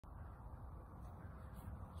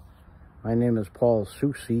My name is Paul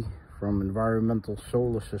Susi from Environmental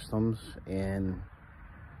Solar Systems, and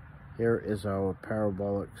here is our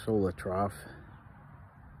parabolic solar trough.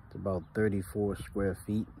 It's about 34 square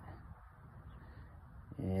feet,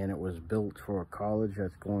 and it was built for a college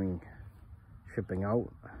that's going shipping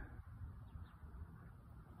out.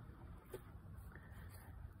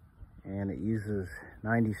 And it uses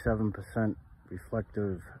 97%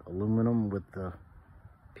 reflective aluminum with the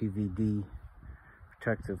PVD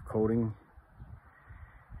protective coating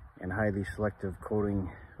and highly selective coating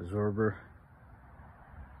absorber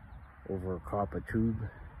over a copper tube.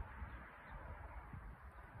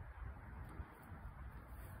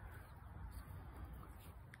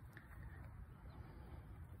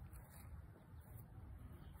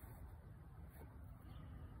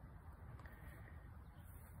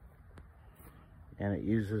 And it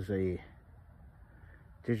uses a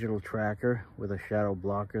digital tracker with a shadow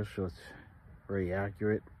blocker, so it's very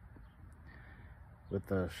accurate, with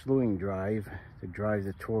a slewing drive to drive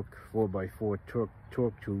the torque 4x4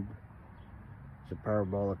 torque tube. It's a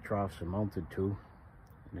parabolic troughs are mounted to,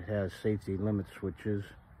 and it has safety limit switches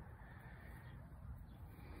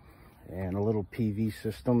and a little PV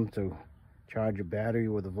system to charge a battery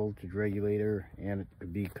with a voltage regulator, and it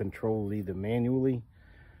could be controlled either manually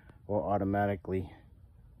or automatically.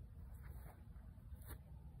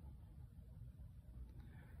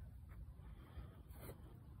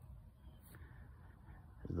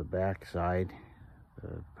 The back side,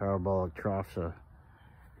 the parabolic troughs are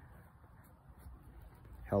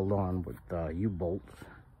held on with U-bolts.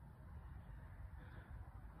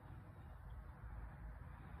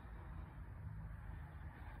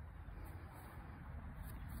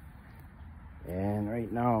 And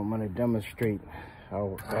right now I'm going to demonstrate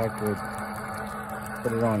how accurate,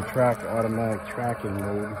 put it on automatic tracking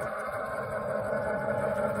mode.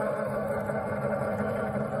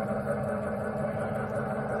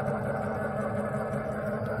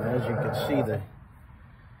 As you can see, the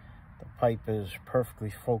pipe is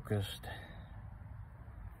perfectly focused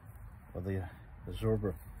with the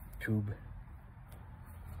absorber tube.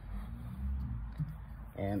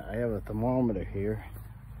 And I have a thermometer here.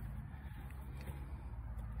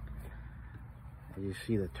 As you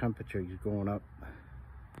see, the temperature is going up.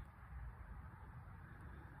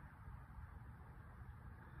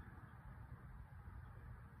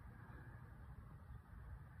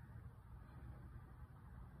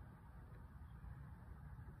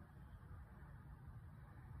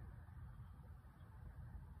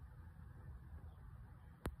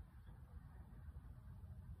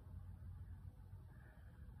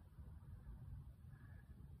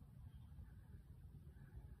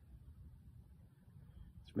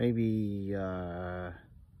 Maybe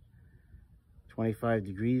 25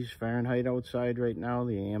 degrees Fahrenheit outside right now,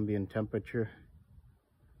 the ambient temperature.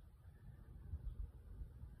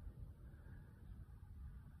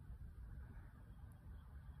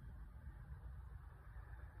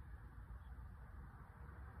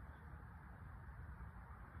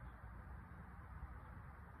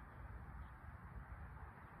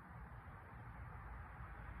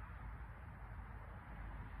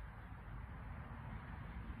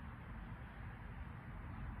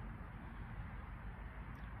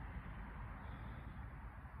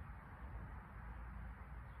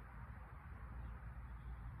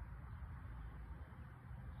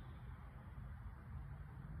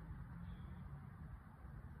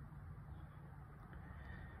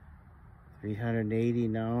 $380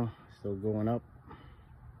 now, still going up.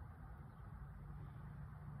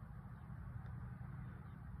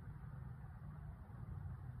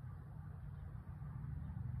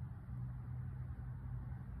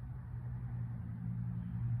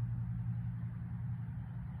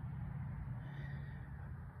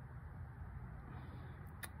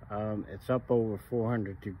 It's up over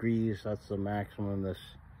 400 degrees. That's the maximum this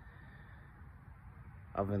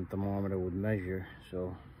oven thermometer would measure.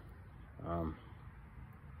 So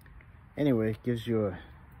anyway, it gives you a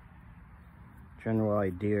general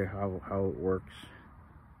idea how it works.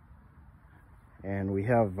 And we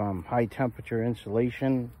have high temperature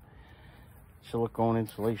insulation, silicone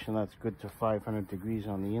insulation that's good to 500 degrees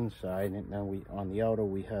on the inside, and then on the outer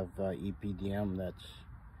we have EPDM that's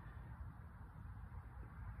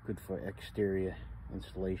good for exterior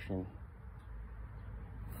insulation.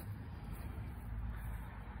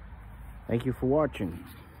 Thank you for watching.